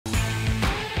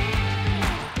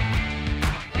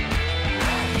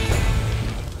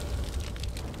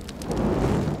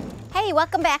Hey,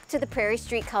 welcome back to the Prairie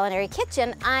Street Culinary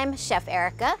Kitchen. I'm Chef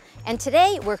Erica, and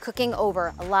today we're cooking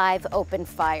over a live open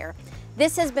fire.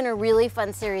 This has been a really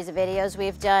fun series of videos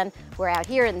we've done. We're out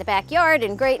here in the backyard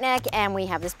in Great Neck, and we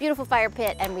have this beautiful fire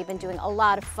pit, and we've been doing a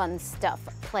lot of fun stuff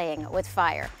playing with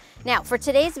fire. Now, for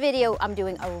today's video, I'm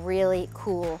doing a really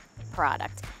cool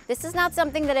product. This is not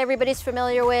something that everybody's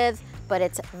familiar with, but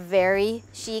it's very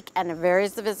chic and very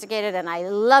sophisticated, and I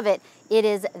love it. It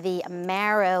is the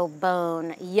marrow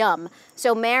bone yum.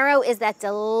 So marrow is that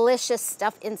delicious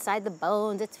stuff inside the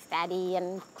bones. It's fatty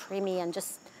and creamy and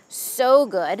just so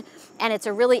good. And it's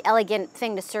a really elegant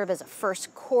thing to serve as a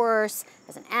first course,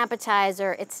 as an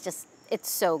appetizer. It's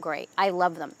so great. I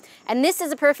love them. And this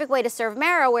is a perfect way to serve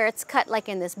marrow where it's cut like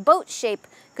in this boat shape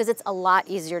because it's a lot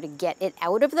easier to get it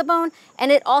out of the bone.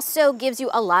 And it also gives you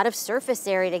a lot of surface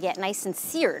area to get nice and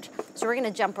seared. So we're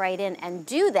gonna jump right in and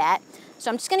do that. So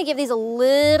I'm just gonna give these a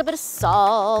little bit of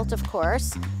salt, of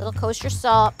course, a little kosher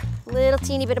salt, a little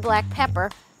teeny bit of black pepper.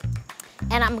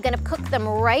 And I'm gonna cook them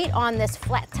right on this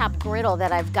flat top griddle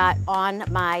that I've got on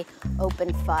my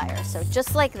open fire. So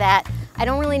just like that. I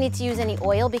don't really need to use any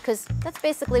oil because that's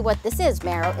basically what this is,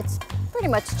 marrow. It's pretty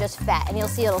much just fat, and you'll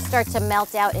see it'll start to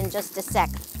melt out in just a sec.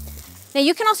 Now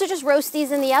you can also just roast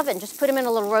these in the oven. Just put them in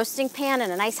a little roasting pan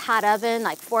in a nice hot oven,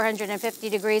 like 450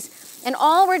 degrees. And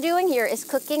all we're doing here is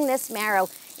cooking this marrow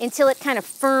until it kind of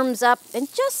firms up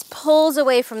and just pulls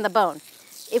away from the bone.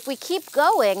 If we keep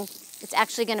going, it's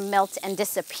actually gonna melt and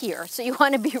disappear. So you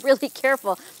wanna be really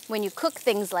careful when you cook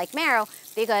things like marrow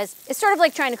because it's sort of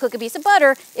like trying to cook a piece of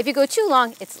butter. If you go too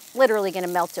long, it's literally gonna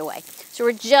melt away. So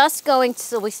we're just going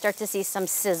till we start to see some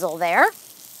sizzle there.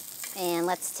 And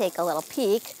let's take a little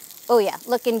peek. Oh yeah,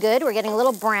 looking good. We're getting a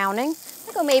little browning.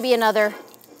 I'll go maybe another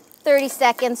 30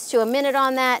 seconds to a minute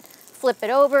on that. Flip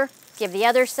it over, give the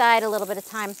other side a little bit of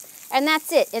time. And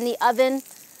that's it. In the oven,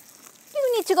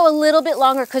 you need to go a little bit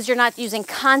longer because you're not using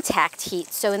contact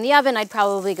heat. So in the oven, I'd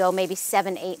probably go maybe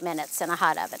 7-8 minutes in a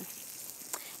hot oven.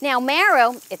 Now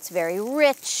marrow, it's very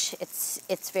rich,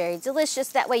 it's very delicious.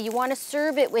 That way you want to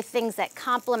serve it with things that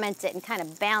complement it and kind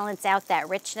of balance out that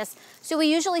richness. So we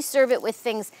usually serve it with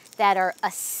things that are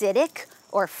acidic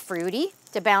or fruity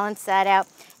to balance that out,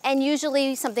 and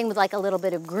usually something with like a little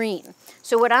bit of green.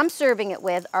 So what I'm serving it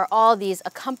with are all these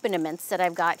accompaniments that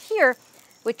I've got here,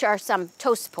 which are some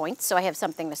toast points, so I have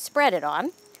something to spread it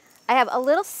on. I have a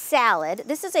little salad.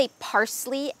 This is a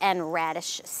parsley and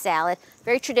radish salad.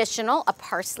 Very traditional, a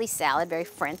parsley salad, very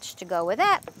French to go with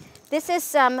that. This is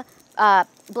some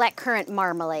blackcurrant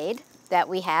marmalade that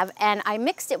we have, and I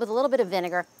mixed it with a little bit of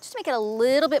vinegar just to make it a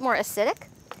little bit more acidic.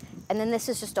 And then this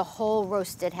is just a whole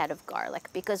roasted head of garlic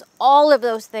because all of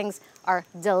those things are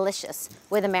delicious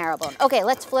with a marrow bone. Okay,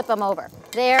 let's flip them over.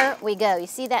 There we go. You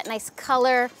see that nice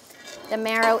color? The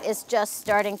marrow is just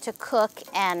starting to cook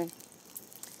and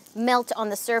melt on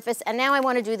the surface. And now I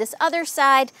want to do this other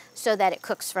side so that it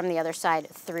cooks from the other side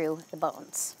through the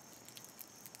bones.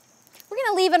 We're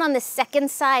going to leave it on the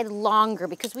second side longer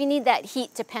because we need that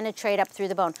heat to penetrate up through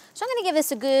the bone. So I'm going to give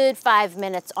this a good 5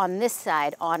 minutes on this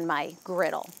side on my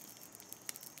griddle.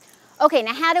 Okay,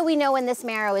 now how do we know when this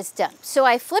marrow is done? So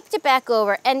I flipped it back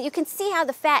over, and you can see how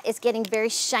the fat is getting very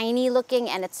shiny looking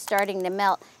and it's starting to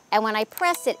melt. And when I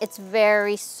press it, it's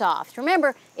very soft.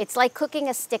 Remember, it's like cooking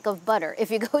a stick of butter.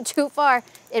 If you go too far,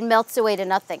 it melts away to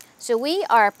nothing. So we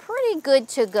are pretty good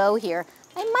to go here.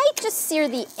 I might just sear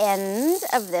the end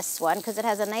of this one because it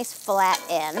has a nice flat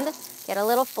end. Get a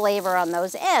little flavor on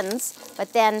those ends,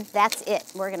 but then that's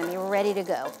it. We're gonna be ready to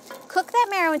go. Cook that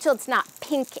marrow until it's not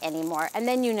pink anymore, and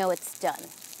then you know it's done.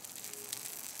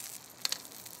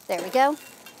 There we go.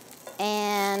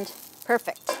 And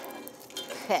perfect.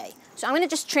 Okay. So I'm going to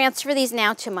just transfer these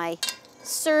now to my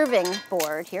serving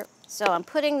board here. So I'm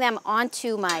putting them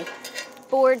onto my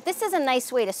board. This is a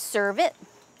nice way to serve it,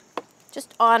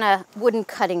 just on a wooden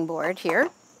cutting board here.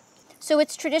 So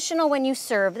it's traditional when you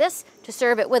serve this to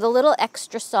serve it with a little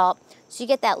extra salt. So you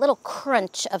get that little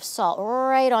crunch of salt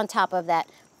right on top of that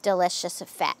delicious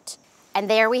fat. And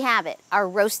there we have it, our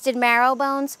roasted marrow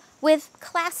bones with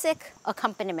classic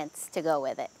accompaniments to go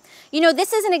with it. You know,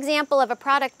 this is an example of a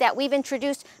product that we've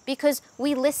introduced because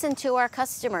we listen to our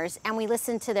customers and we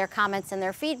listen to their comments and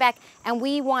their feedback, and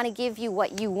we want to give you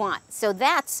what you want. So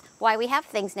that's why we have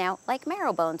things now like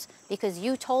marrow bones, because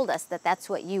you told us that that's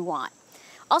what you want.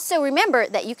 Also remember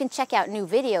that you can check out new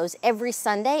videos every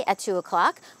Sunday at 2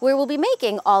 o'clock where we'll be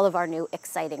making all of our new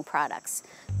exciting products.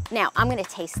 Now, I'm going to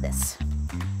taste this.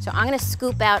 So I'm going to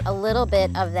scoop out a little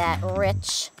bit of that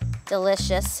rich,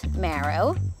 delicious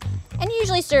marrow. And you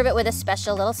usually serve it with a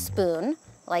special little spoon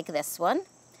like this one.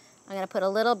 I'm going to put a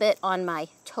little bit on my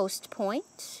toast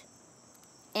point.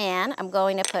 And I'm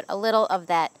going to put a little of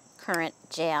that currant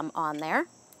jam on there.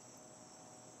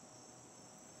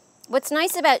 What's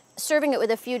nice about serving it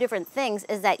with a few different things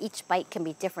is that each bite can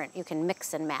be different. You can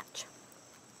mix and match.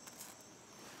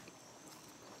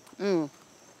 I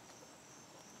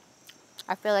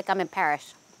feel like I'm in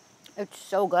Paris. It's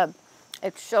so good.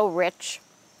 It's so rich.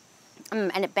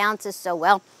 And it balances so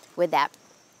well with that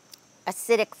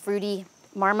acidic, fruity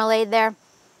marmalade there.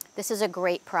 This is a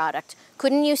great product.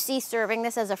 Couldn't you see serving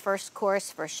this as a first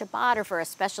course for Shabbat or for a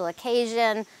special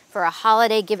occasion, for a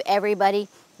holiday? Give everybody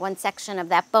one section of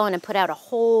that bone and put out a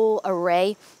whole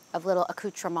array of little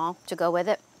accoutrements to go with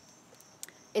it.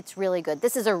 It's really good.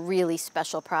 This is a really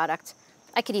special product.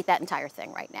 I could eat that entire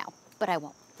thing right now, but I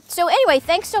won't. So anyway,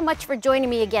 thanks so much for joining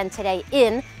me again today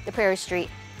in the Prairie Street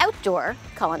Outdoor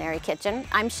Culinary Kitchen.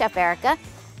 I'm Chef Erica.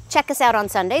 Check us out on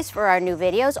Sundays for our new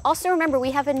videos. Also remember,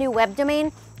 we have a new web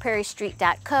domain,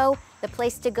 prairiestreet.co, the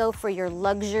place to go for your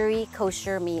luxury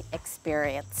kosher meat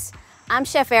experience. I'm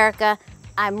Chef Erica.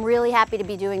 I'm really happy to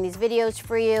be doing these videos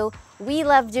for you. We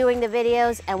love doing the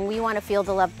videos and we want to feel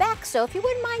the love back. So if you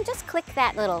wouldn't mind, just click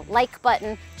that little like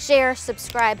button, share,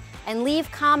 subscribe, and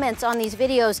leave comments on these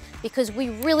videos because we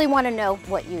really want to know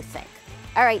what you think.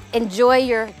 All right, enjoy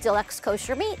your deluxe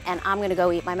kosher meat, and I'm going to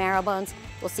go eat my marrow bones.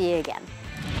 We'll see you again.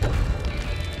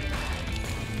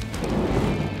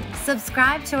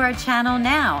 Subscribe to our channel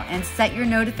now and set your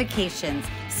notifications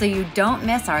so you don't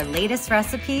miss our latest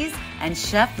recipes and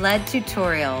chef-led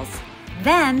tutorials.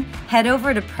 Then head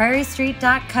over to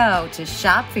prairiestreet.co to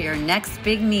shop for your next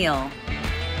big meal.